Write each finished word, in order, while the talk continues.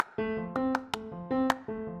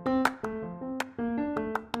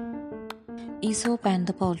Aesop and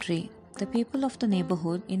the Poultry. The people of the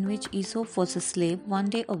neighborhood in which Aesop was a slave one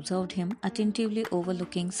day observed him attentively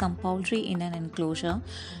overlooking some poultry in an enclosure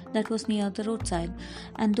that was near the roadside,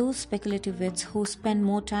 and those speculative wits who spend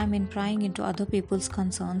more time in prying into other people's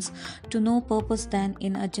concerns to no purpose than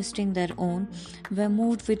in adjusting their own were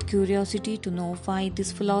moved with curiosity to know why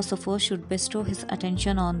this philosopher should bestow his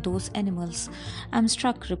attention on those animals. "I am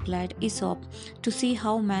struck," replied Aesop, "to see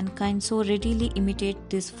how mankind so readily imitate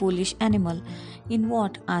this foolish animal." "In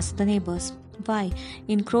what?" asked the neighbors. "Why,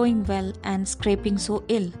 in crowing well and scraping so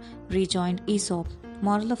ill," rejoined Aesop.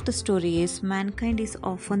 Moral of the story is mankind is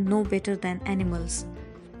often no better than animals.